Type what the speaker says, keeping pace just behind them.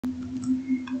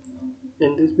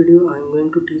In this video, I am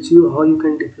going to teach you how you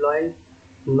can deploy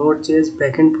Node.js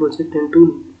backend project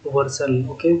into Vercel.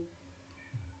 Okay,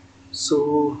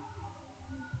 so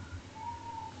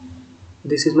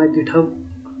this is my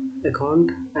GitHub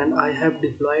account, and I have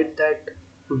deployed that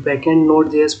backend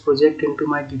Node.js project into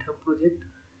my GitHub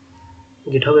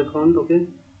account. Okay,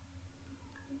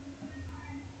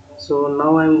 so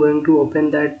now I am going to open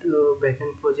that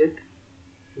backend project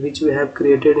which we have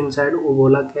created inside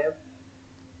Ubola web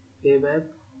app.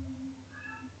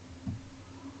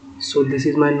 So this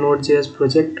is my Node.js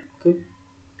project. Okay,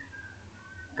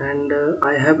 and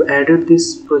I have added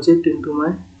this project into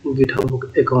my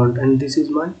GitHub account, and this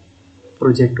is my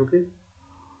project. Okay,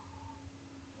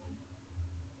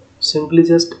 simply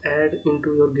just add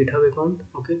into your GitHub account.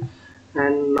 Okay,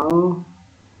 and now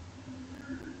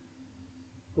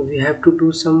we have to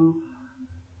do some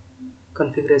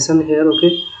configuration here.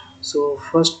 Okay, so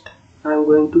first I'm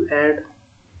going to add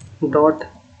dot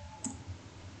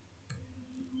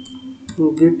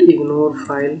git ignore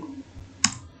file,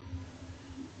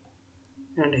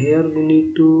 and here we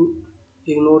need to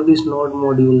ignore these node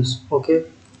modules. Okay,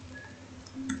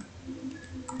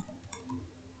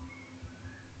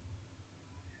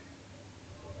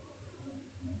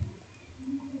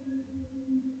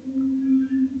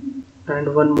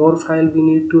 and one more file we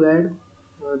need to add,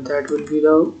 that will be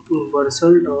the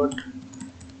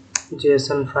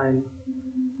Vercel.json file,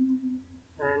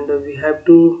 and we have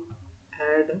to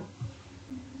add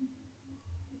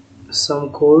some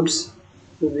codes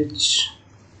which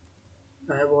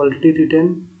I have already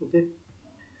written. Okay,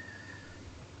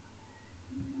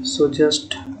 so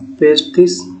just paste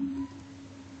this.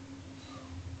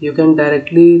 You can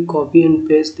directly copy and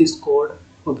paste this code,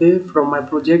 okay, from my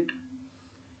project,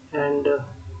 and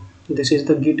this is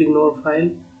the git ignore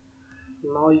file.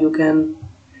 Now you can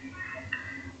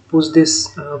push this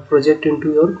project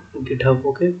into your GitHub.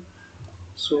 Okay,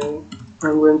 so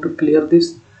I'm going to clear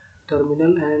this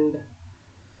terminal, and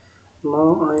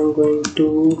now I am going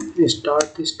to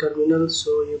start this terminal,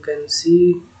 so you can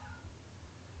see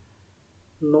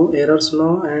no errors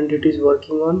now, and it is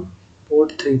working on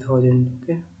port 3000.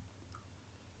 Okay,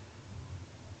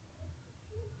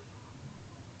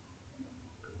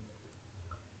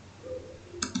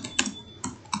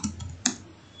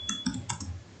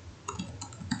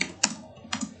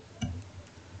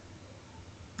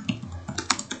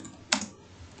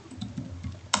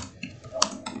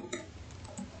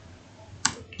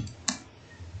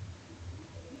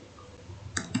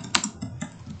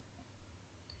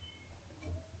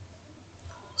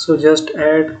 so just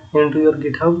add into your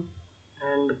GitHub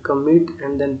and commit,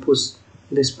 and then push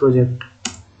this project.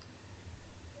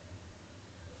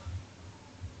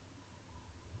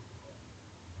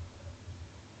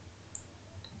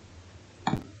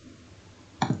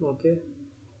 Okay,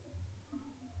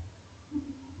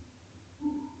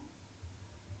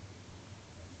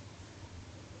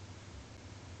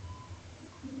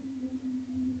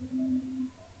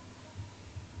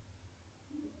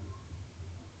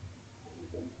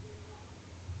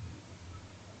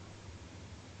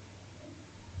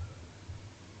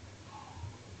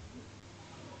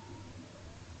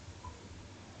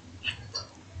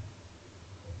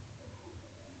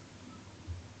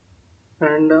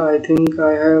 and I think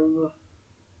I have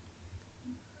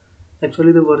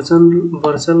actually the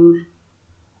Vercel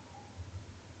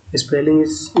spelling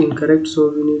is incorrect, so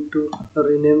we need to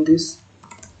rename this.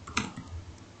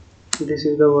 This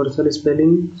is the Vercel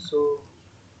spelling. So,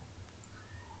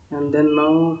 and then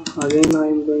now again I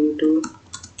am going to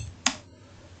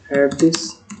add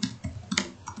this,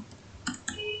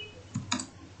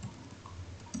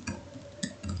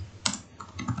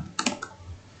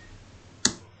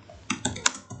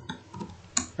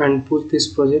 and push this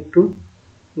project to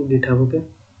GitHub. Okay,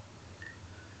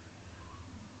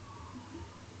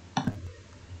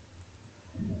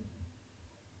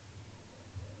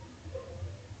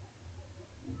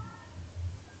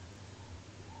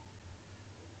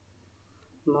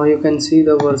 now you can see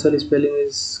the Vercel spelling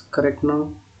is correct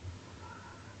now.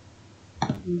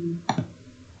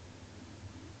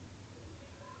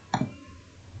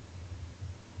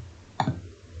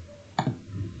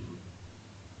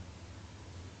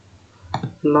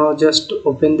 Now just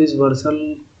open this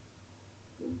Vercel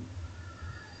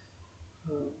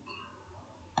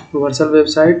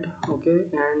website. Okay,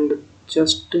 and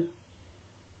just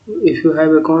if you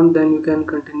have account, then you can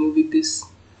continue with this,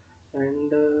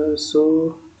 and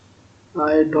so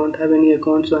I don't have any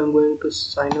account, so I'm going to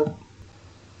sign up.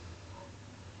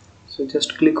 So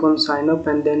just click on sign up,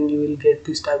 and then you will get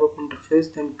this type of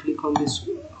interface. Then click on this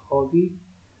hobby,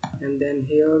 and then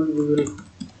here we will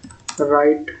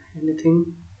write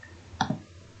anything.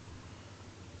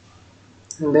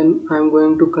 and then I'm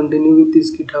going to continue with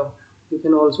this GitHub. You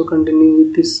can also continue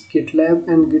with this GitLab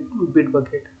and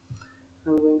Bitbucket.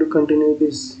 I'm going to continue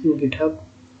this GitHub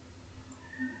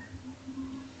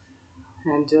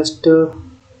and just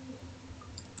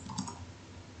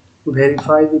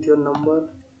verify with your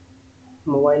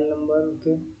mobile number,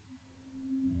 okay,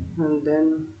 and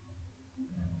then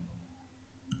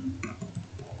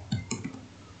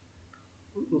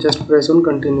just press on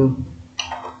continue.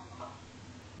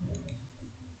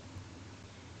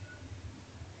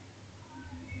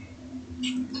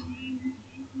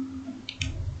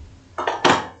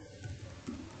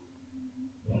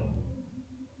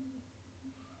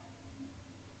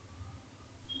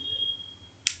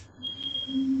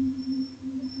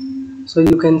 So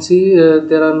you can see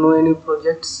there are no any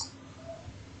projects.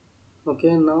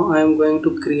 Okay, now I am going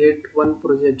to create one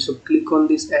project. So click on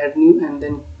this add new and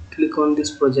then click on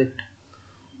this project.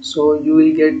 So you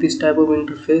will get this type of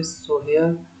interface. So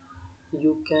here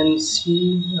you can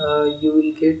see you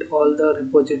will get all the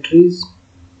repositories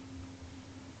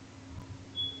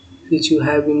which you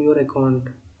have in your account,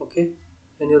 okay,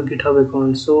 in your GitHub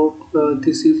account. So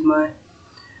this is my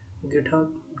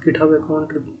GitHub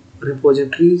account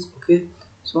repositories, okay.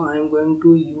 So I am going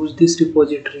to use these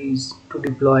repositories to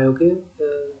deploy, okay,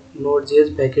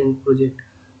 Node.js backend project.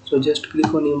 So just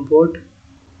click on import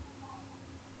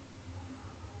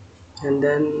and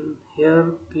then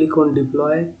here click on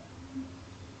deploy.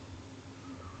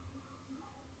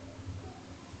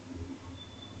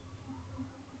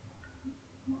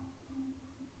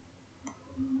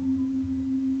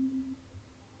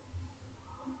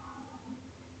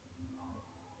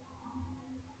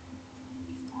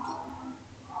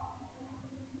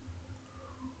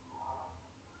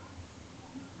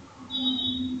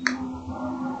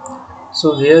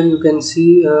 So here you can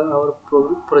see our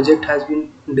project has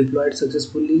been deployed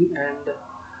successfully, and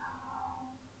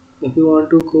if you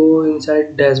want to go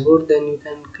inside dashboard then you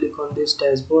can click on this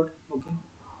dashboard, okay.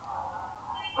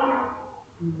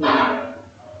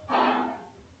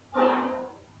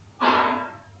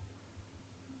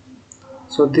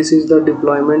 So this is the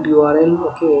deployment URL,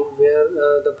 okay, where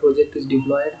the project is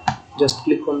deployed. Just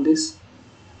click on this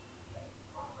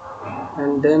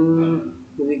and then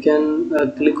we can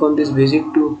click on this visit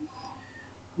to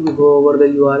go over the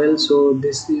URL. So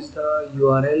this is the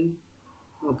URL,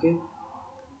 okay.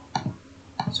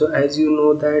 So as you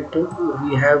know that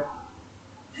we have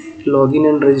login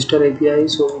and register API,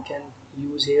 so we can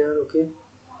use here, okay.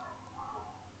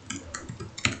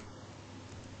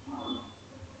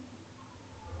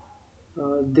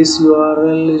 This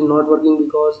URL is not working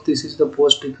because this is the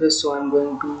post request, so I'm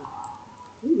going to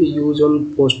use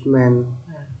on Postman,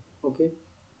 okay.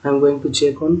 I'm going to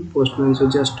check on Postman, so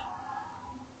just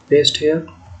paste here,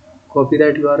 copy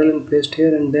that URL and paste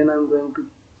here, and then I'm going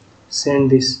to send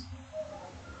this.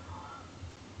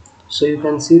 So you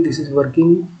can see this is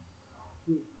working.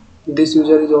 This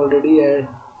user is already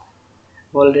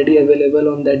available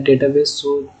on that database,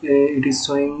 so it is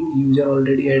showing user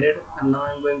already added. And now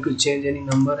I'm going to change any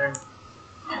number and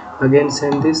again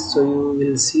send this, so you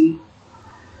will see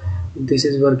this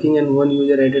is working and one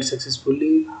user added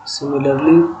successfully.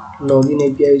 Similarly, login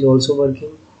API is also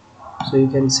working, so you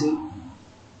can see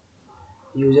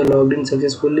user logged in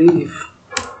successfully. If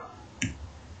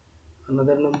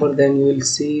another number, then you will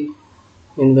see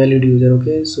invalid user,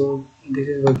 okay. So this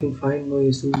is working fine, no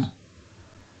issues.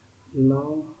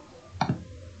 Now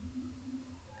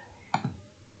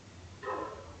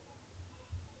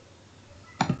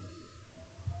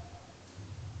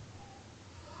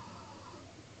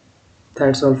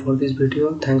that's all for this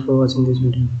video. Thanks for watching this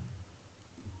video.